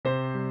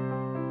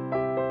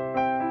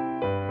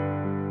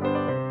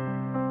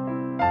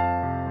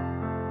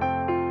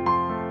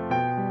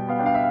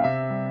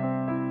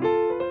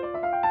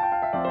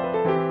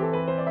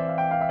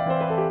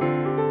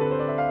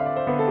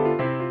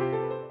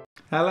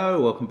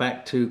Hello, welcome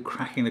back to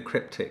Cracking the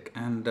Cryptic,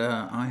 and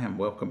I am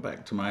welcome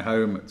back to my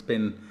home. It's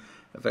been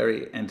a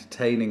very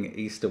entertaining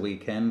Easter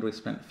weekend. We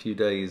spent a few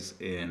days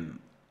in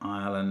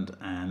Ireland,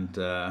 and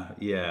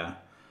yeah,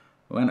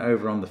 went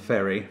over on the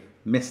ferry,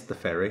 missed the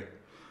ferry,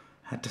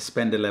 had to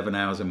spend 11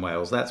 hours in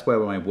Wales. That's where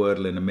my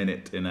wordle in a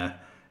minute in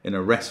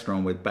a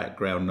restaurant with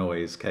background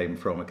noise came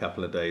from a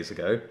couple of days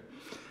ago.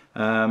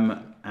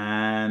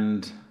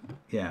 And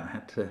yeah, I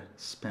had to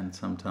spend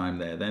some time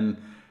there. Then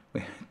we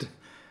had to,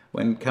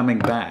 when coming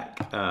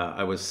back,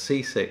 I was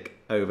seasick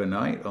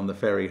overnight on the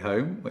ferry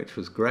home, which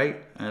was great,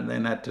 and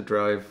then had to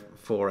drive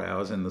 4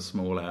 hours in the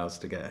small hours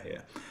to get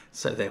here.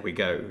 So there we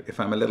go. If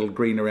I'm a little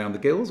green around the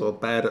gills or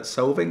bad at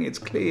solving, it's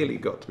clearly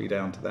got to be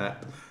down to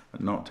that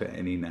and not to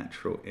any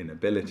natural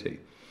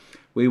inability.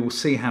 We will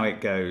see how it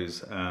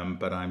goes,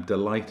 but I'm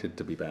delighted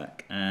to be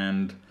back.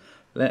 And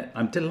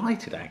I'm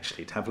delighted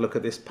actually to have a look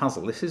at this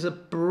puzzle. This is a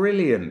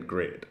brilliant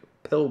grid.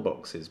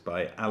 Pillboxes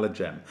by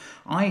Allogem.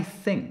 I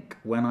think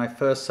when I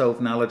first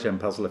solved an Allogem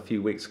puzzle a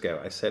few weeks ago,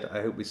 I said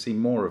I hope we see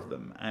more of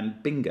them,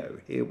 and bingo,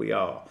 here we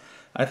are.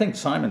 I think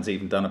Simon's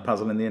even done a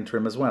puzzle in the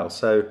interim as well,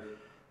 so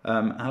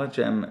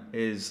Allogem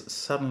is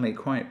suddenly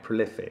quite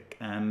prolific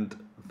and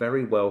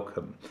very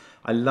welcome.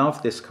 I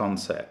love this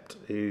concept.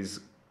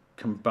 He's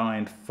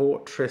combined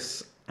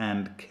fortress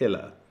and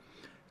killer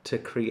to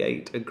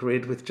create a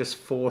grid with just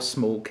 4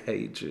 small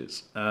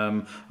cages.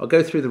 I'll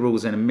go through the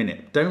rules in a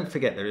minute. Don't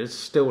forget there is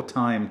still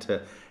time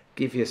to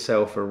give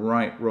yourself a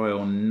right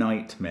royal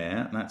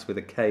nightmare, and that's with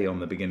a K on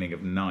the beginning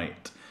of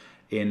night,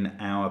 in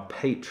our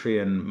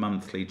Patreon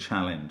monthly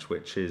challenge,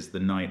 which is the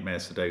Nightmare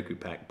Sudoku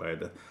pack by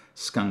the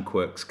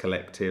Skunkworks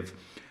Collective.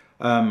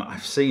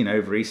 I've seen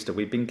over Easter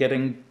we've been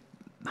getting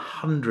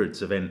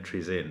hundreds of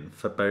entries in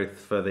for both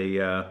for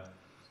the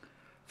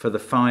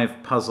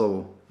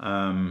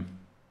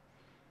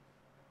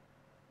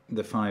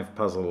 5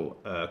 puzzle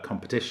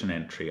competition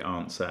entry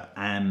answer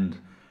and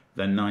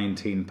the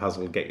 19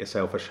 puzzle get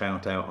yourself a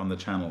shout out on the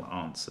channel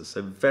answer.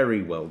 So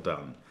very well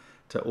done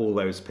to all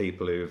those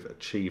people who've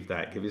achieved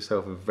that. Give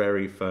yourself a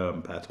very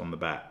firm pat on the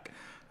back.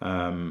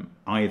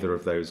 Either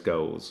of those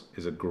goals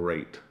is a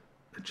great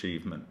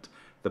achievement.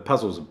 The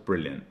puzzles are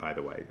brilliant, by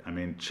the way. I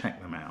mean,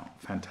 check them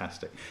out.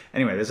 Fantastic.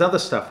 Anyway, there's other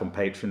stuff on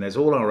Patreon. There's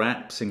all our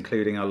apps,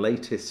 including our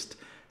latest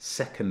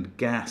Second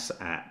Gas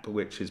app,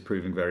 which is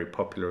proving very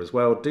popular as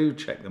well. Do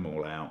check them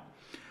all out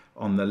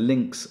on the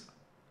links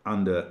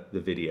under the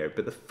video.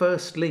 But the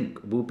first link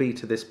will be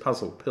to this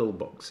puzzle,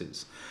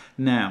 Pillboxes.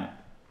 Now,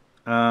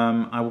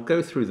 I will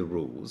go through the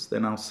rules,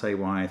 then I'll say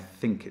why I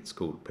think it's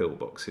called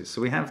Pillboxes.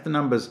 So we have the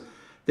numbers.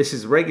 This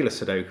is regular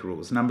Sudoku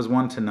rules, numbers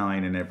 1 to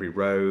 9 in every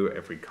row,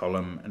 every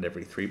column, and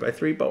every 3 by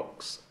 3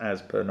 box,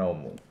 as per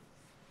normal.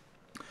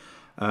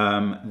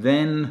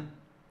 Then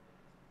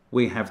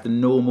we have the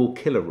normal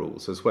killer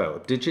rules as well.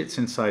 Digits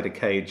inside a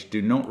cage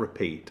do not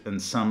repeat and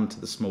sum to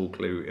the small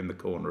clue in the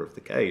corner of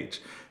the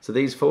cage. So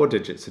these 4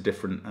 digits are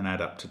different and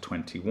add up to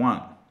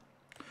 21.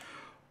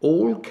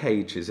 All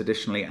cages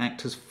additionally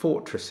act as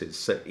fortresses.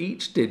 So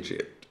each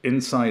digit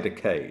inside a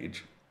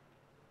cage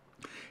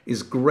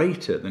is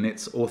greater than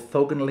its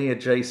orthogonally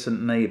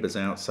adjacent neighbours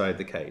outside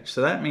the cage. So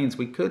that means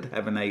we could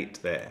have an 8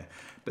 there,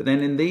 but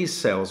then in these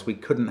cells we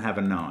couldn't have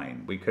a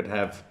 9. We could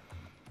have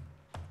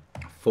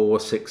 4,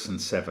 6,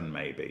 and 7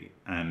 maybe,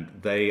 and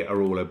they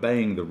are all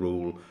obeying the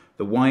rule.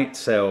 The white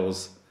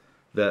cells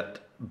that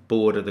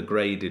border the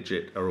grey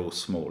digit are all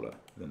smaller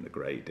than the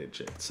grey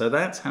digit. So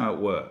that's how it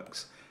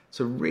works.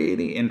 It's a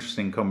really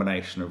interesting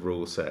combination of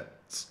rule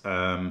sets.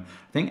 I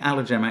think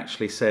Allogem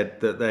actually said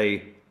that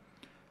I'm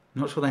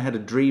not sure they had a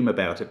dream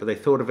about it, but they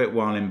thought of it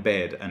while in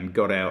bed and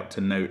got out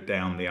to note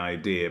down the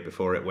idea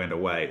before it went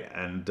away.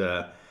 And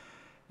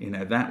you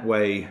know, that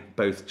way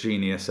both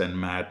genius and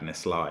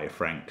madness lie,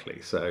 frankly.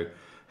 So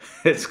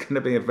it's going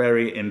to be a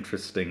very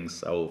interesting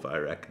solve, I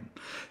reckon.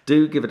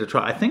 Do give it a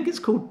try. I think it's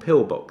called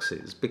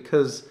Pillboxes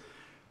because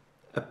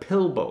a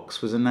pillbox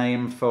was a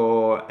name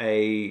for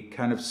a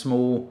kind of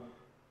small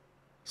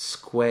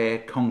square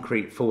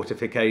concrete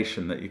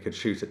fortification that you could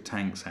shoot at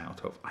tanks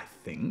out of, I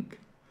think.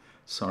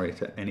 Sorry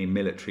to any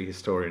military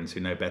historians who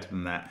know better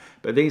than that.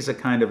 But these are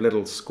kind of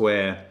little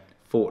square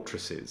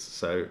fortresses,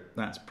 so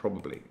that's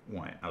probably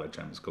why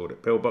Allogem's called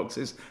it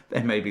Pillboxes.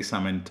 There may be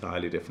some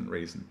entirely different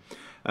reason.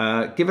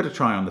 Give it a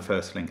try on the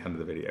first link under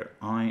the video.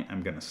 I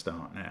am going to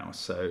start now,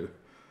 so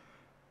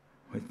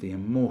with the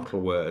immortal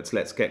words,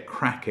 let's get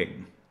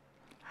cracking.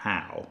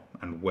 How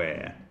and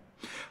where?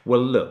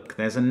 Well, look,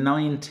 there's a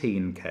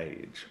 19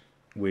 cage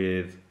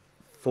with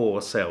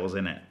 4 cells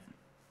in it.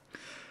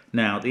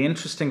 Now, the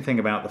interesting thing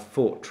about the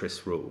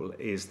fortress rule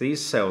is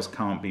these cells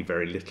can't be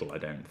very little, I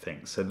don't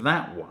think. So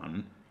that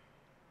one,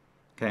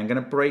 okay, I'm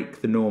going to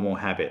break the normal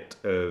habit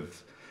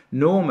of,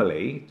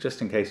 normally,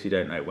 just in case you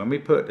don't know, when we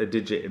put a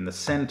digit in the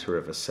center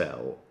of a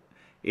cell,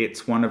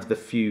 it's one of the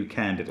few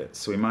candidates.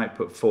 So we might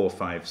put 4,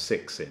 5,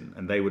 6 in,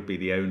 and they would be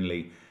the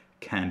only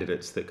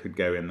candidates that could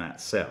go in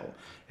that cell.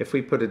 If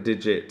we put a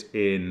digit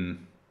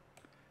in,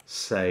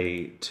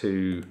 say,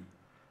 to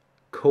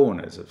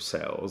corners of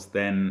cells,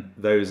 then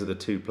those are the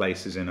 2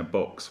 places in a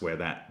box where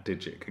that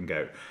digit can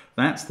go.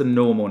 That's the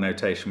normal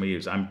notation we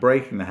use. I'm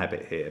breaking the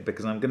habit here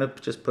because I'm going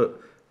to just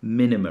put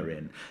minima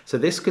in. So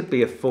this could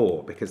be a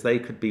 4 because they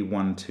could be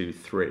 1, 2,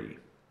 3.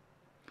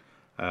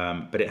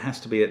 But it has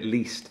to be at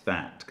least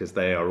that because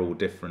they are all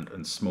different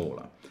and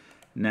smaller.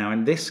 Now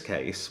in this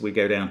case we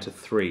go down to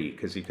 3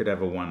 because you could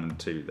have a 1 and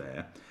 2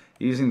 there.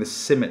 Using the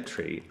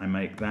symmetry, I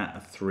make that a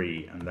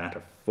 3 and that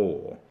a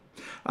 4.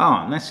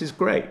 And this is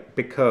great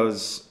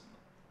because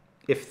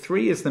if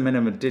 3 is the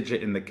minimum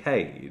digit in the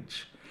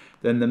cage,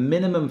 then the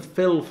minimum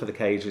fill for the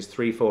cage is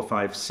 3, 4,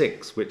 5,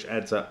 6, which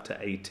adds up to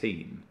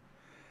 18.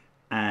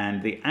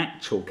 And the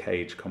actual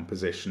cage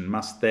composition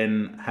must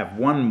then have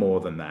 1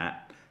 more than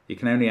that. You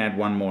can only add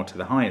 1 more to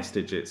the highest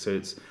digit, so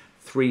it's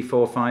 3,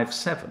 4, 5,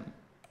 7.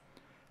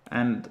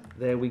 And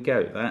there we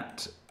go.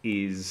 That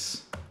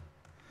is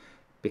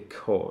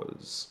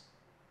because,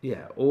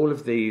 yeah, all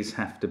of these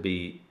have to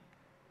be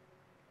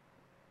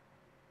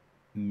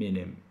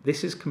minim.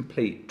 This is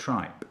complete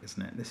tripe,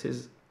 isn't it? This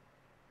is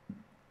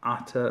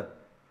utter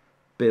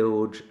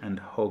bilge and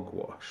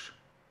hogwash.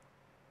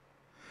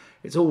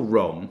 It's all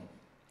wrong,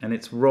 and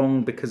it's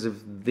wrong because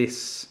of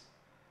this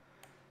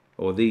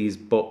or these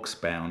box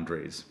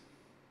boundaries.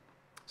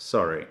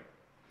 Sorry.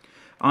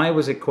 I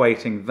was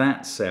equating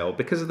that cell,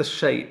 because of the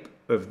shape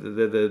of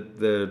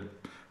the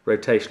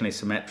rotationally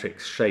symmetric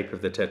shape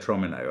of the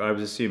tetromino, I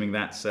was assuming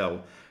that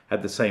cell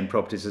had the same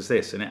properties as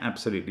this, and it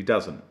absolutely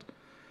doesn't.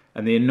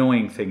 And the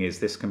annoying thing is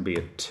this can be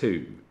a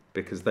 2,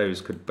 because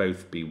those could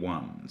both be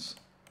 1s.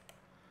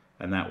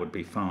 And that would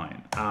be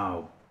fine.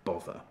 Oh,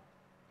 bother.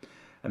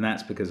 And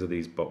that's because of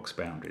these box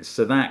boundaries.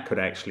 So that could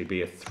actually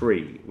be a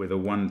 3 with a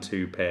 1,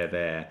 2 pair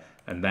there,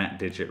 and that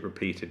digit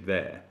repeated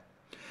there.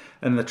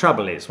 And the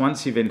trouble is,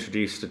 once you've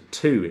introduced a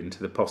 2 into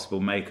the possible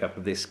makeup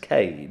of this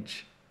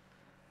cage,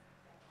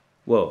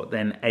 well,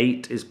 then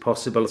 8 is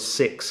possible,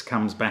 6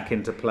 comes back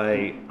into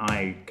play.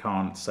 I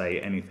can't say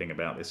anything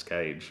about this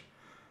cage.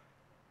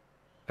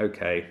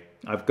 Okay,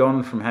 I've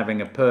gone from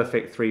having a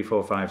perfect 3,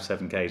 4, 5,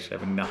 7 cage to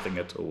having nothing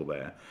at all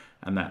there,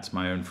 and that's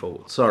my own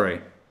fault.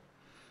 Sorry.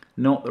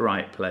 Not the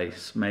right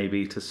place,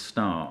 maybe, to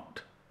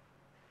start.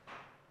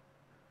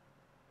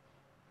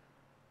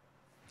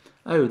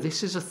 Oh,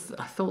 this is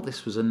I thought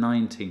this was a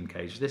 19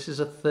 cage. This is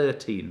a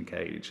 13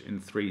 cage in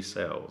 3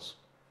 cells.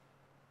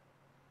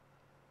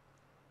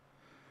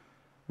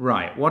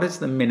 Right, what is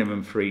the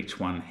minimum for each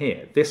one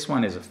here? This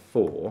one is a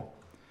 4.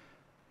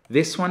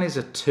 This one is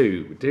a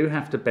 2. We do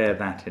have to bear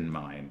that in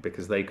mind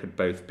because they could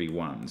both be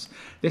 1s.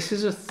 This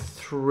is a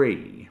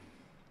 3.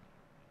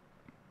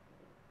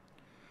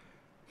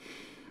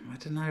 I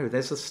don't know,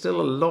 there's still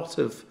a lot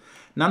of...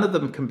 None of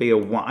them can be a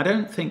 1. I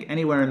don't think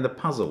anywhere in the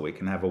puzzle we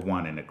can have a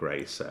 1 in a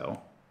grey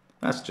cell.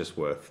 That's just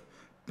worth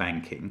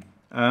banking.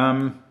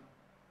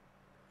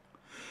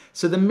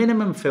 So the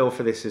minimum fill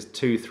for this is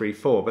 2, 3,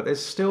 4, but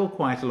there's still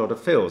quite a lot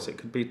of fills. It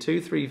could be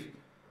 2, 3...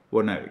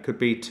 Well, no, it could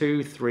be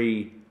 2,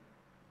 3,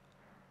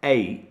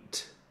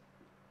 8.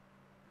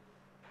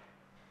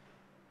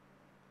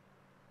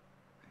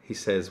 He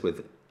says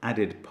with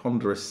added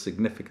ponderous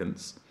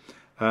significance.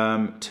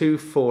 2,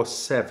 4,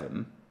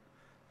 7...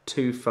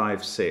 2,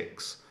 5,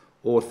 6,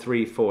 or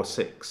 3, 4,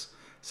 6.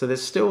 So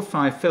there's still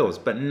 5 fills,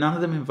 but none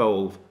of them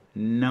involve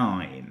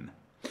 9.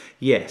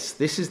 Yes,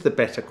 this is the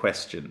better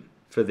question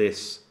for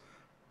this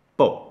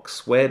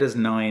box. Where does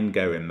 9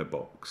 go in the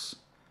box?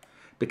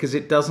 Because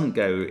it doesn't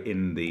go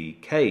in the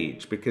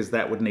cage, because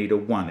that would need a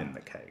 1 in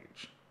the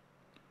cage.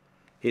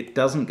 It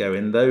doesn't go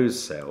in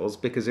those cells,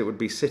 because it would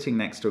be sitting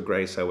next to a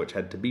grey cell which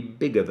had to be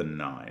bigger than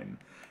 9.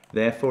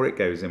 Therefore, it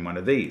goes in one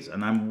of these.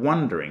 And I'm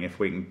wondering if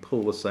we can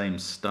pull the same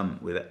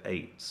stunt with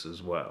 8s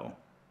as well.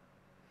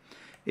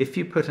 If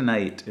you put an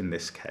 8 in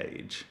this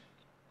cage,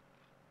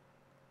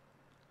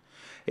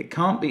 it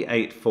can't be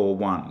 8, 4,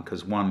 1,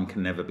 because 1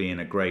 can never be in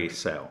a grey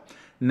cell.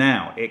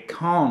 Now, it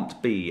can't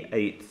be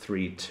 8,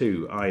 3,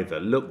 2 either.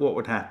 Look what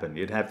would happen.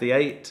 You'd have the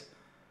 8...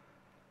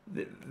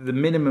 The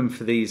minimum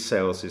for these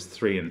cells is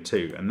 3 and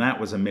 2, and that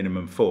was a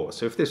minimum 4.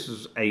 So if this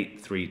was 8,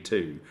 3,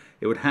 2,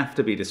 it would have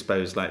to be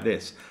disposed like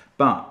this.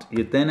 But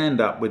you'd then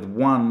end up with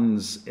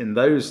 1s in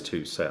those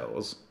 2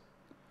 cells,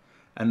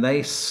 and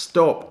they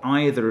stop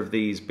either of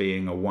these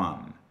being a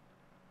 1.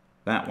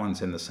 That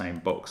one's in the same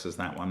box as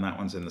that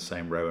one's in the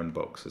same row and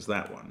box as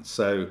that one.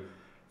 So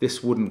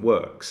this wouldn't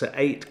work. So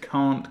 8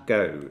 can't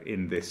go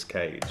in this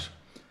cage.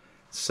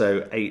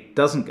 So 8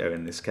 doesn't go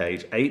in this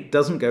cage. 8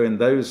 doesn't go in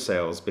those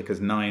cells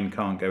because 9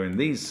 can't go in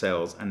these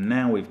cells, and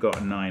now we've got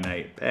a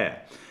 9-8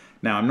 pair.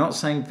 Now, I'm not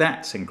saying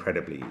that's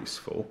incredibly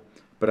useful,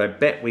 but I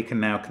bet we can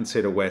now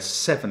consider where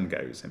 7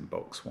 goes in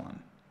box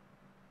 1.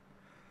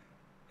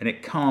 And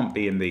it can't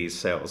be in these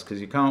cells because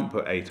you can't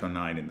put 8 or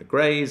 9 in the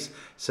greys.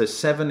 So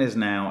 7 is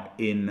now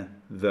in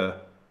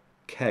the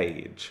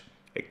cage.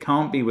 It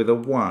can't be with a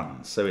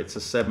 1, so it's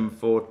a 7,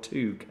 4,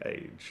 2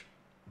 cage.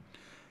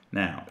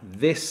 Now,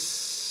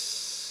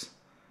 this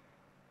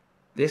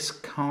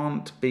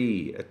can't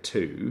be a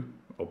 2,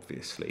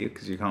 obviously,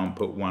 because you can't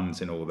put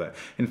 1s in all there.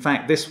 In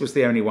fact, this was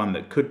the only one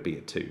that could be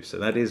a 2, so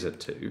that is a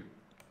 2.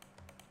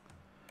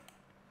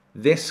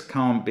 This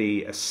can't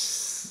be a,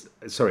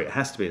 sorry, it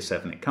has to be a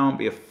 7. It can't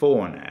be a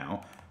 4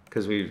 now,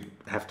 because we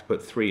have to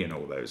put 3 in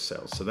all those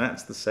cells. So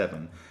that's the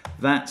 7.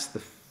 That's the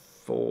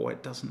 4.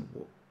 It doesn't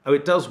work. Oh,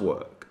 it does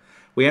work.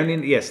 We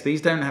only, yes,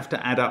 these don't have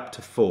to add up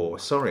to 4.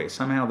 Sorry,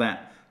 somehow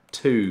that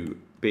 2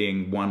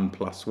 being 1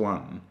 plus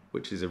 1,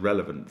 which is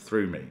irrelevant,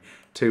 threw me.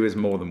 2 is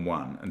more than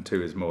 1, and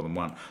 2 is more than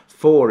 1.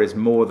 4 is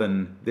more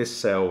than this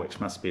cell, which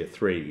must be a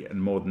 3,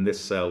 and more than this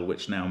cell,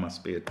 which now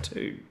must be a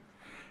 2.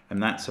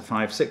 And that's a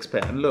 5, 6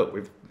 pair. And look,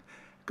 we've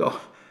got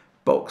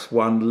box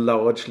 1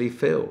 largely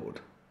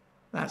filled.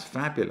 That's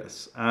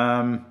fabulous.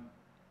 Now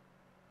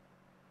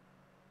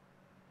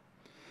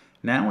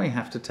we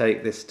have to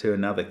take this to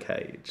another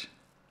cage,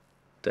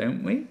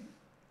 don't we?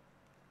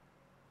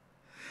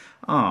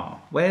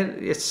 Ah, where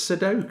is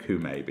Sudoku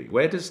maybe?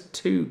 Where does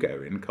 2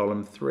 go in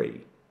column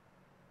 3?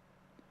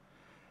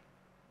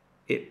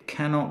 It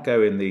cannot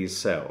go in these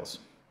cells.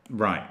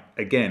 Right,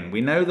 again,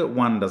 we know that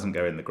 1 doesn't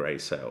go in the grey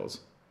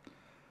cells.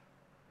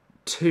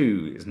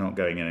 2 is not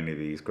going in any of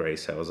these grey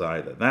cells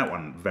either. That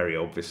one very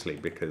obviously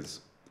because,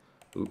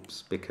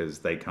 oops, because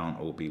they can't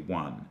all be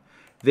 1.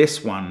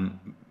 This one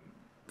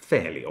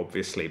fairly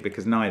obviously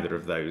because neither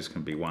of those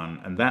can be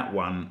 1, and that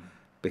one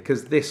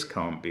because this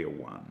can't be a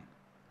 1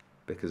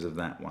 because of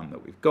that one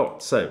that we've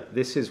got. So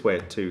this is where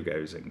 2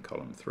 goes in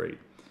column 3.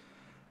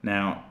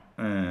 Now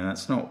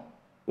that's not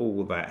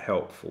all that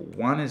helpful.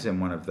 1 is in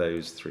one of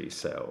those 3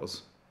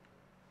 cells.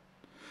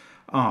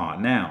 Ah,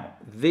 now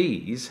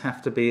these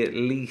have to be at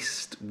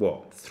least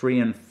what, 3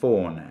 and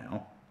 4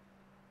 now.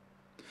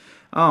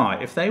 Ah,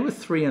 if they were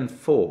 3 and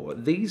 4,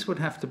 these would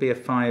have to be a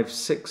 5,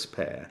 6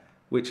 pair,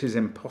 which is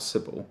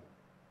impossible.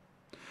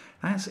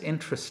 That's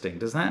interesting.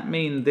 Does that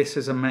mean this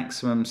is a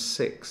maximum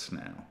 6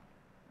 now?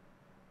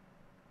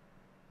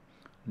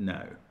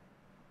 No.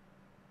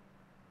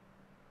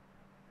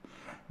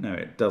 No,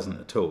 it doesn't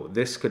at all.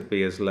 This could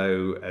be as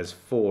low as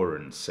 4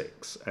 and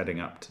 6, adding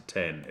up to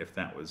 10 if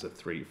that was a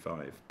 3,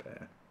 5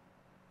 pair.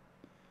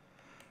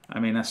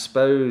 I mean, I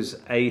suppose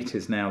 8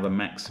 is now the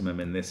maximum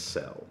in this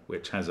cell,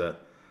 which has a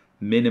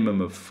minimum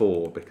of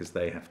 4 because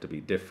they have to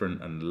be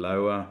different and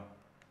lower.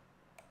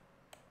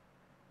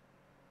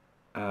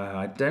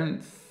 I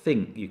don't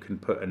think you can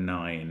put a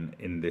 9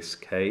 in this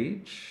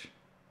cage.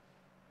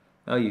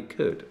 Oh, you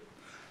could.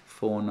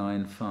 4,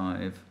 9,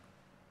 5.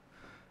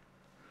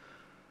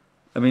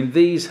 I mean,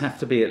 these have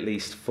to be at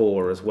least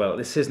 4 as well.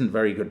 This isn't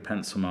very good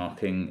pencil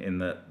marking in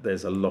that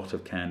there's a lot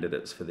of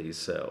candidates for these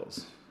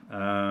cells.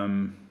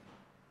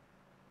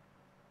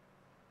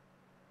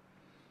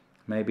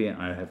 Maybe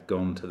I have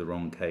gone to the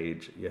wrong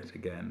cage yet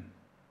again.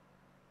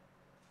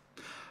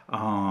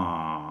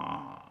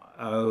 Ah,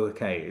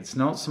 okay. It's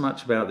not so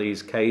much about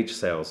these cage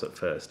cells at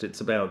first.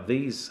 It's about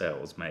these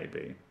cells,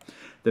 maybe.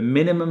 The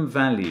minimum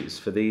values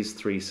for these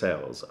 3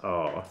 cells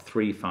are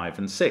 3, 5,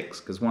 and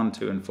 6, because 1,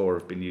 2, and 4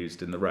 have been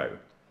used in the row.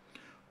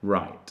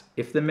 Right.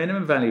 If the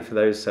minimum value for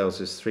those cells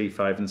is 3,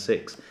 5, and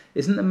 6,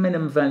 isn't the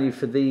minimum value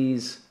for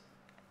these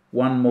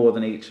 1 more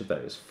than each of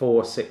those?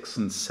 4, 6,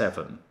 and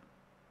 7.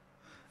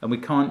 And we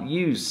can't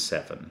use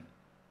 7.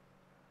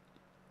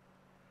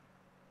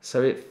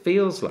 So it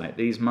feels like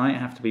these might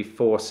have to be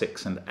 4,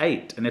 6, and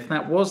 8. And if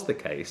that was the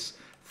case,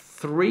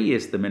 3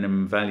 is the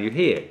minimum value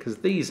here, because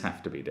these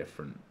have to be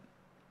different.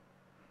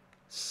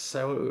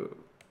 So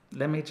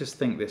let me just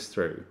think this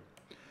through.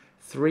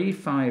 3,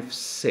 5,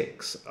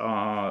 6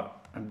 are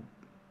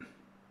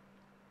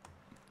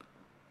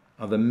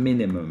the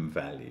minimum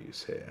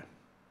values here.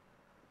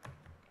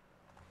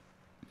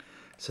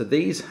 So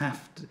these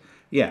have to,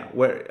 yeah,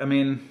 where, I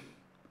mean,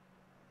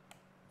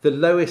 the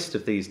lowest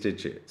of these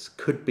digits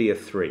could be a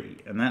 3,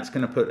 and that's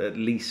going to put at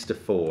least a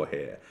 4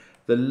 here.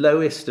 The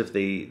lowest of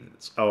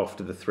these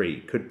after the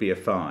 3 could be a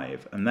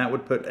 5, and that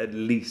would put at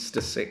least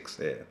a 6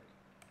 here.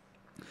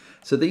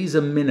 So these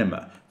are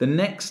minima. The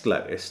next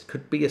lowest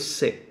could be a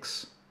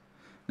 6.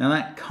 Now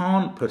that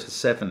can't put a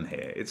 7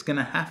 here. It's going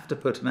to have to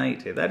put an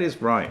 8 here. That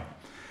is right.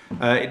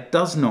 It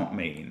does not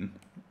mean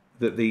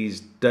that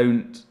these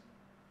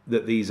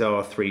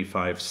are 3,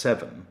 5,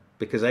 7,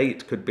 because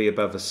 8 could be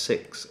above a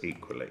 6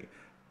 equally.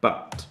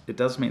 But it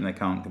does mean they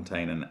can't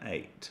contain an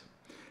 8.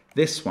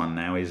 This one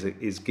now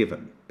is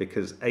given,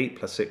 because 8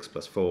 plus 6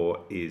 plus 4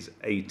 is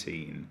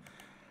 18.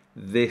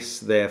 This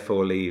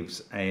therefore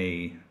leaves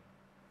a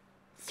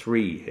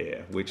 3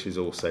 here, which is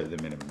also the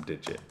minimum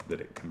digit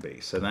that it can be.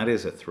 So that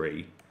is a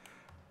 3,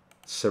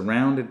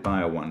 surrounded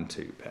by a 1,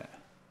 2 pair.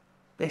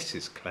 This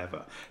is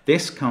clever.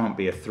 This can't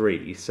be a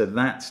 3, so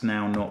that's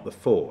now not the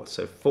 4.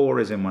 So 4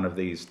 is in one of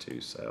these 2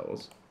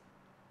 cells.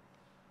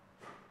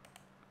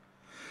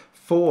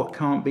 4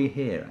 can't be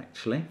here,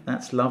 actually.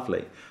 That's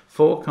lovely.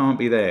 4 can't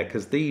be there,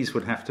 because these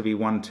would have to be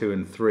 1, 2,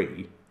 and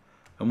 3.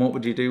 And what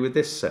would you do with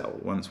this cell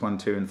once 1,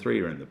 2, and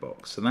 3 are in the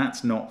box? So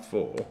that's not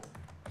 4.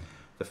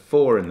 The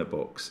 4 in the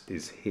box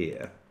is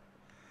here.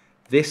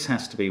 This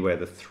has to be where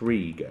the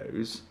 3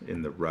 goes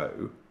in the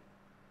row.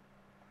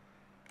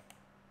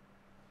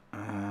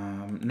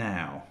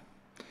 Now,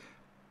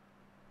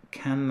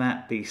 can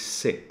that be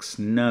 6?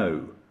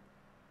 No.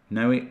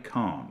 No, it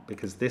can't,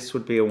 because this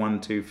would be a 1,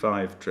 2,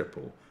 5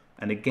 triple.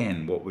 And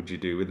again, what would you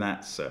do with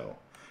that cell?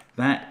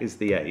 That is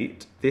the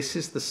 8. This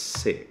is the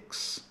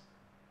 6.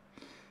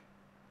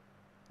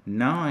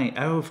 9.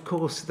 Oh, of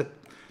course, the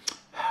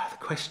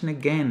question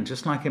again,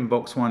 just like in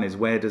box 1, is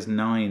where does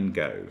 9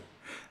 go?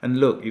 And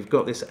look, you've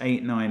got this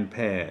 8, 9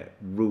 pair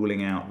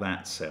ruling out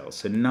that cell.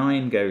 So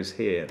 9 goes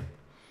here.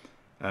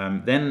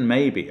 Then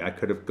maybe I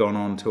could have gone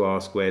on to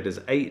ask where does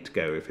 8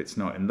 go if it's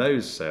not in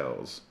those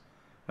cells.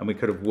 And we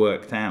could have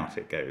worked out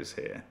it goes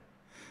here.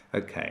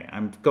 Okay,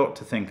 I've got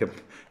to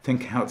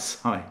think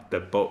outside the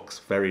box,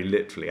 very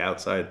literally,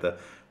 outside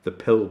the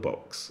pill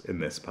box in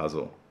this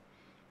puzzle.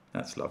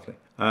 That's lovely.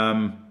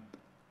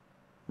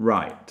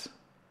 Right.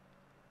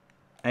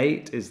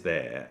 8 is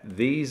there.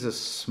 These are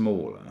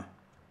smaller.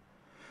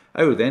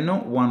 Oh, they're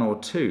not 1 or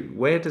 2.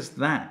 Where does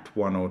that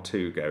 1 or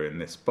 2 go in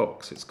this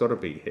box? It's got to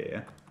be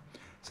here.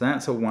 So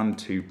that's a 1,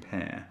 2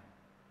 pair.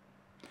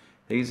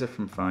 These are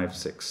from 5,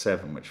 6,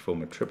 7, which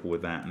form a triple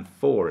with that, and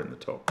 4 in the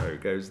top row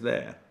goes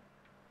there.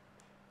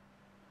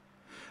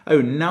 Oh,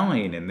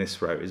 9 in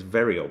this row is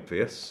very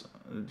obvious.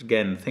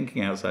 Again,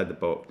 thinking outside the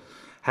box,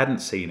 hadn't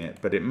seen it,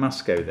 but it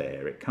must go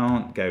there. It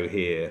can't go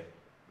here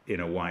in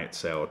a white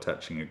cell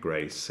touching a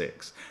grey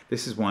 6.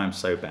 This is why I'm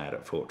so bad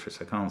at Fortress.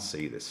 I can't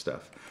see this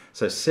stuff.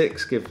 So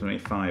 6 gives me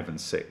 5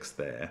 and 6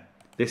 there.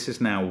 This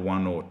is now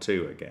 1 or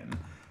 2 again.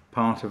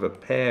 Part of a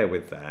pair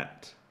with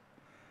that.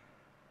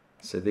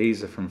 So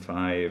these are from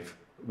 5,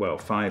 well,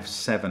 5,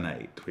 7,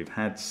 8. We've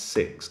had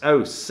 6.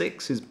 Oh,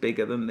 6 is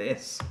bigger than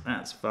this.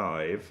 That's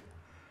 5.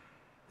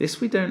 This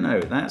we don't know.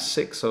 That's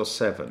 6 or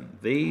 7.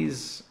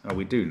 These, oh,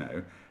 we do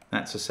know.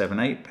 That's a 7,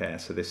 8 pair,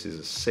 so this is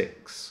a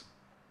 6.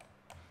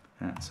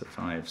 That's a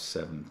 5,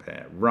 7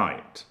 pair.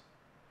 Right.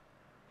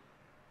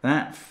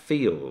 That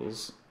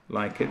feels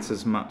like it's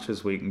as much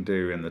as we can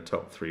do in the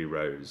top 3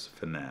 rows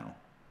for now.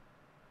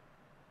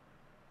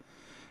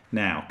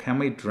 Now, can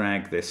we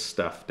drag this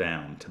stuff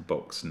down to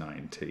box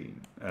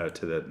 19,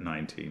 to the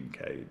 19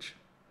 cage?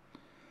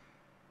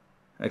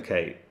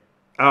 Okay.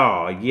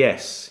 Ah,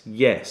 yes,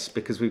 yes,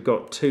 because we've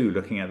got 2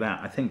 looking at that.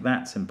 I think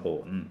that's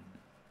important.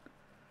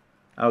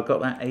 Oh, I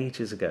got that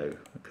ages ago.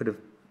 I could have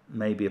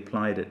maybe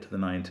applied it to the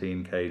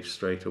 19 cage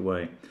straight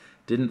away.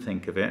 Didn't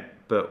think of it,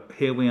 but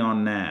here we are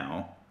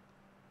now.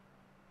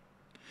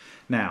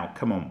 Now,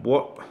 come on,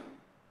 what...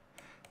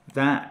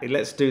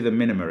 let's do the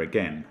minima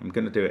again. I'm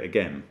going to do it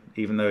again,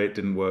 even though it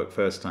didn't work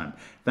first time.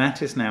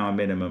 That is now a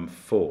minimum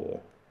 4,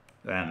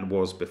 and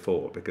was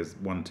before, because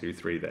 1, 2,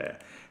 3 there.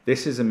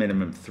 This is a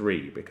minimum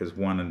 3, because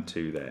 1 and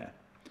 2 there.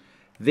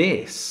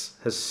 This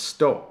has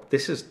stopped.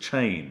 This has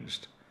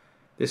changed.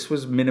 This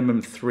was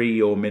minimum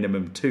 3 or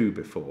minimum 2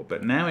 before,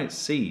 but now it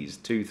sees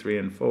 2, 3,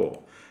 and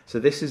 4. So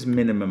this is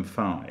minimum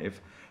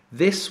 5.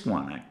 This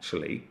one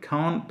actually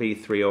can't be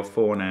 3 or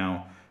 4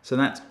 now, so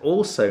that's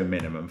also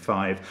minimum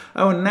 5.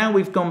 Oh, and now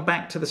we've gone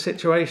back to the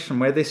situation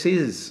where this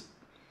is,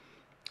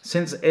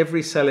 since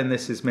every cell in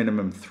this is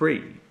minimum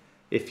 3,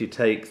 if you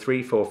take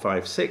 3, 4,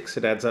 5, 6,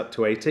 it adds up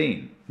to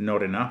 18.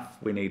 Not enough,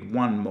 we need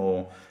 1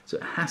 more, so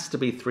it has to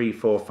be 3,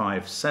 4,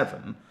 5,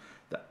 7.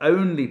 The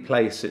only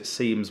place it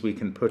seems we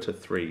can put a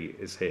 3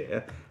 is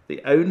here.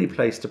 The only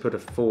place to put a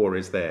 4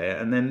 is there,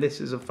 and then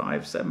this is a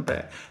 5, 7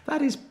 pair.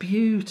 That is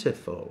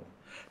beautiful.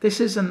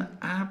 This is an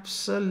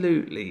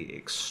absolutely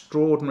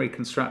extraordinary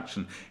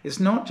construction.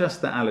 It's not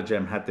just that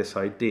Alagem had this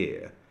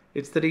idea,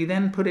 it's that he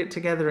then put it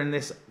together in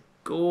this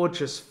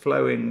gorgeous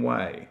flowing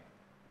way.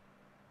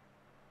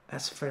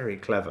 That's very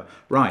clever.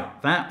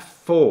 Right, that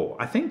 4,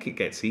 I think it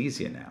gets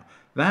easier now.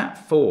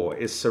 That 4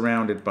 is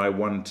surrounded by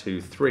 1,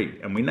 2, 3,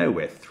 and we know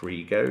where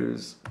 3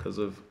 goes because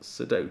of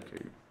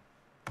Sudoku.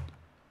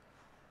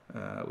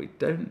 We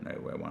don't know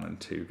where 1 and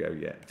 2 go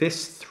yet.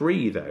 This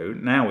 3, though,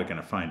 now we're going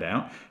to find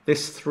out.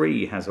 This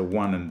 3 has a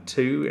 1 and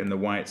 2 in the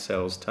white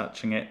cells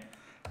touching it.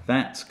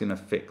 That's going to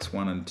fix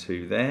 1 and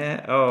 2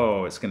 there.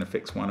 Oh, it's going to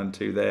fix 1 and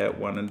 2 there,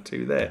 1 and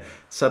 2 there.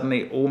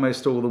 Suddenly,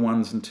 almost all the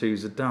 1s and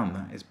 2s are done.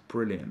 That is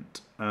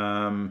brilliant.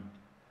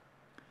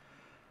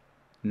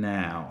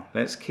 Now,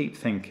 let's keep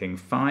thinking.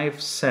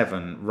 5,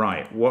 7,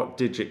 right, what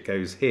digit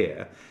goes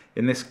here?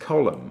 In this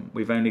column,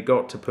 we've only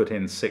got to put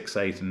in 6,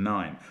 8, and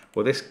 9.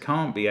 Well, this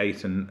can't be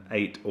 8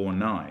 or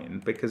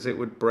 9 because it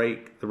would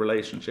break the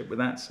relationship with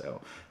that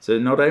cell. So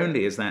not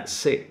only is that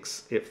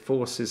 6, it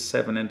forces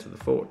 7 into the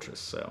fortress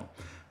cell.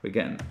 We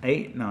get an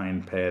 8,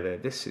 9 pair there.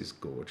 This is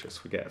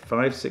gorgeous. We get a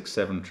 5, 6,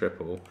 7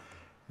 triple.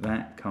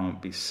 That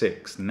can't be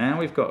 6. Now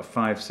we've got a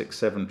 5, 6,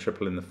 7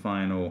 triple in the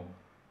final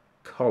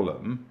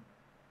column.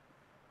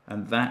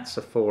 And that's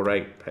a 4,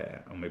 8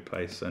 pair. And we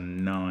place a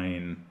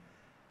 9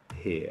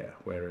 here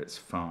where it's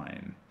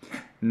fine.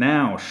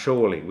 Now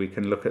surely we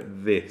can look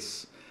at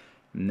this.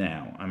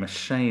 Now I'm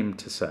ashamed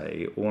to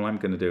say all I'm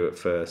going to do at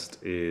first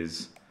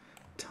is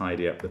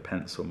tidy up the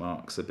pencil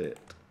marks a bit,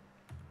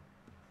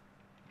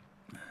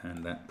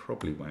 and that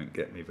probably won't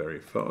get me very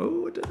far.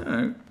 Oh, I don't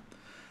know.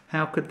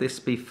 How could this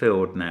be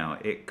filled now?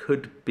 It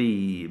could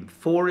be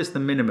 4 is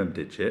the minimum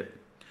digit.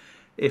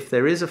 If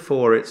there is a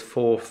 4, it's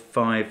 4,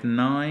 5,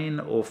 9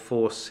 or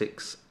 4,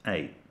 6,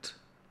 8.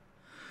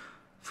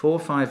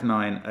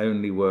 459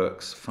 only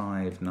works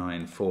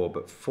 594,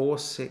 but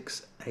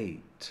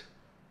 468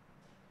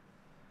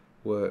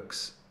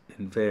 works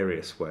in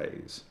various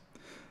ways.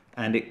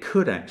 And it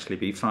could actually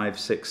be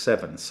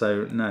 567,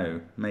 so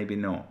no, maybe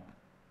not.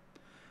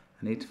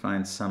 I need to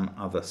find some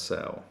other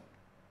cell.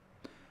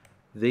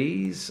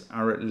 These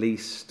are at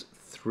least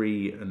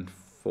 3 and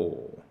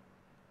 4.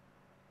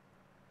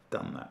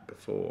 Done that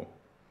before.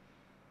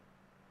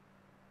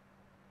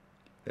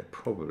 They're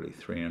probably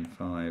 3 and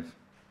 5.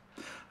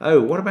 Oh,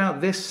 what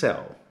about this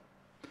cell?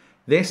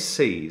 This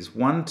sees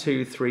 1,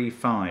 2, 3,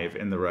 5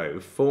 in the row,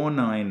 4,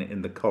 9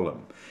 in the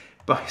column.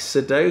 By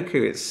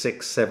Sudoku, it's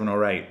 6, 7,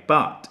 or 8,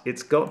 but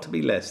it's got to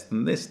be less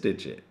than this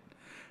digit.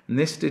 And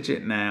this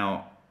digit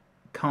now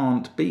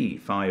can't be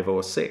 5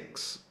 or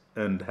 6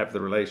 and have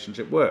the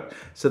relationship work.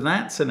 So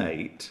that's an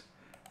 8.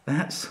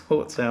 That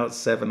sorts out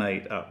 7,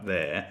 8 up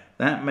there.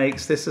 That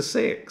makes this a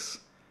 6.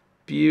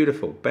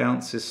 Beautiful.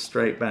 Bounces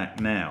straight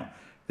back. Now,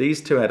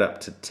 these two add up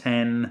to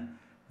 10.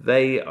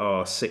 They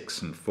are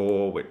 6 and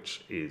 4,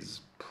 which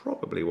is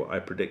probably what I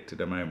predicted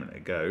a moment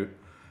ago.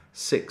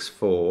 6,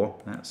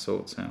 4. That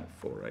sorts out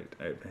 4, 8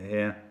 over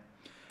here.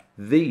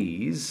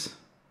 These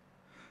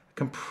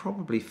can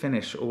probably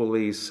finish all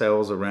these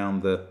cells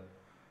around the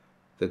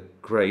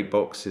grey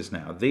boxes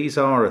now. These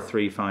are a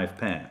 3, 5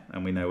 pair,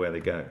 and we know where they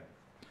go.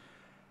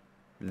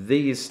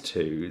 These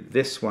two,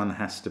 this one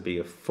has to be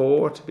a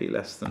 4 to be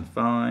less than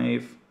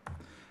 5.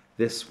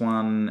 This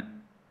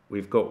one,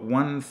 we've got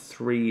 1,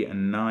 3,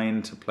 and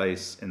 9 to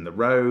place in the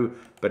row,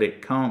 but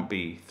it can't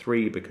be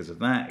 3 because of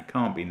that. It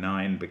can't be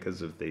 9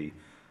 because of the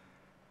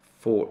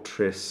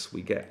fortress.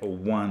 We get a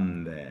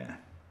 1 there.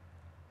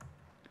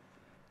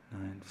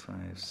 9,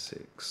 5,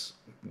 6,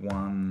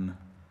 1,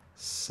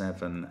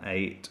 7,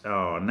 8.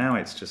 Oh, now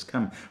it's just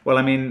come. Well,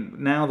 I mean,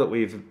 now that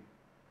we've,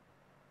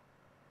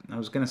 I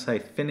was going to say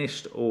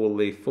finished all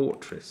the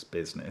fortress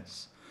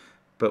business,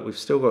 but we've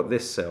still got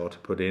this cell to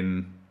put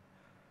in.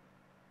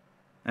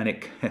 And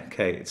it,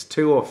 okay, it's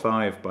 2 or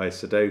 5 by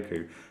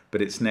Sudoku,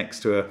 but it's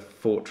next to a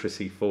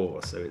fortressy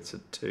 4, so it's a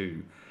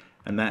 2.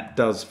 And that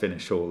does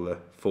finish all the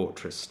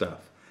fortress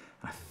stuff.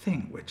 I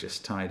think we're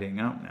just tidying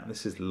up now.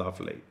 This is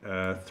lovely.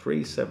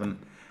 3, 7.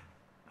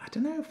 I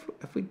don't know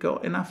if we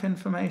got enough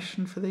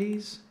information for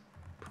these.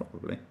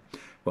 Probably.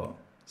 Well,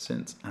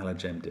 since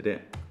Alagem did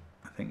it,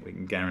 I think we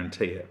can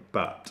guarantee it.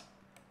 But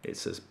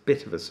it's a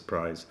bit of a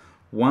surprise.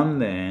 1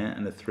 there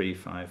and a 3,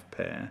 5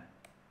 pair.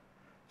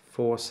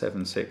 4,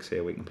 7, 6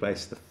 here. We can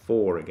place the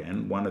 4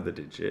 again, one of the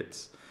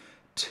digits.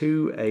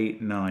 2,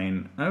 8,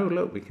 9. Oh,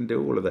 look, we can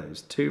do all of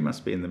those. 2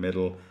 must be in the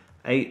middle.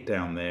 8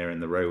 down there in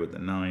the row with the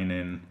 9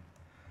 in.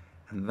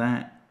 And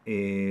that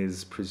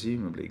is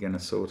presumably going to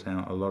sort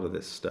out a lot of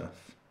this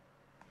stuff.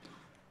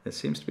 There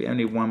seems to be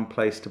only one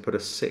place to put a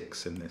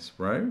 6 in this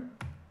row.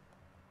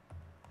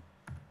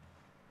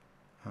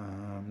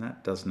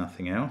 That does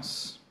nothing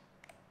else.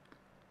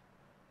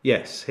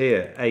 Yes,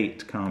 here,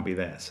 8 can't be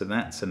there, so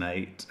that's an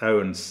 8. Oh,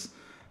 and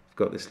I've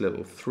got this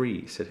little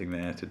 3 sitting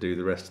there to do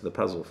the rest of the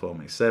puzzle for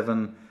me.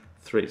 7,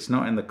 3. It's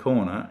not in the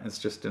corner, it's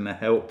just in a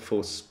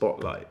helpful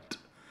spotlight.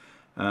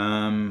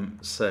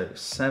 So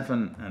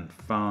 7 and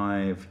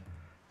 5,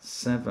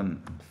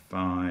 7 and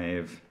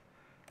 5.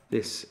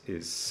 This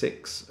is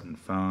 6 and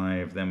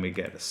 5. Then we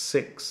get a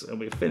 6, and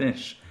we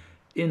finish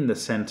in the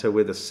center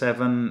with a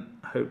 7.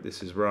 I hope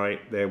this is right.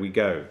 There we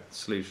go. The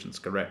solution's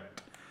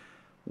correct.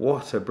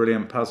 What a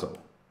brilliant puzzle.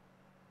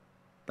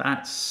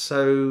 That's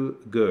so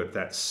good.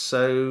 That's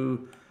so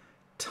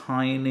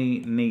tiny,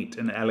 neat,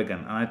 and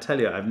elegant. And I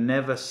tell you, I've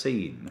never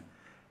seen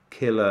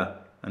Killer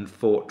and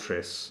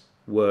Fortress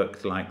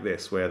worked like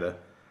this, where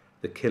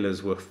the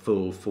killers were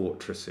full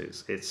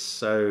fortresses. It's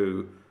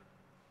so,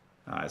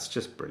 it's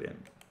just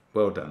brilliant.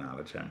 Well done,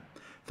 Alagem.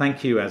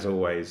 Thank you, as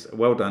always.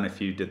 Well done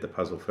if you did the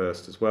puzzle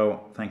first as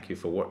well. Thank you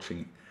for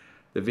watching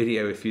the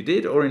video if you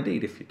did, or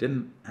indeed if you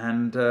didn't,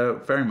 and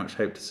very much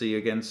hope to see you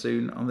again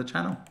soon on the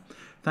channel.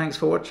 Thanks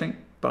for watching.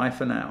 Bye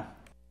for now.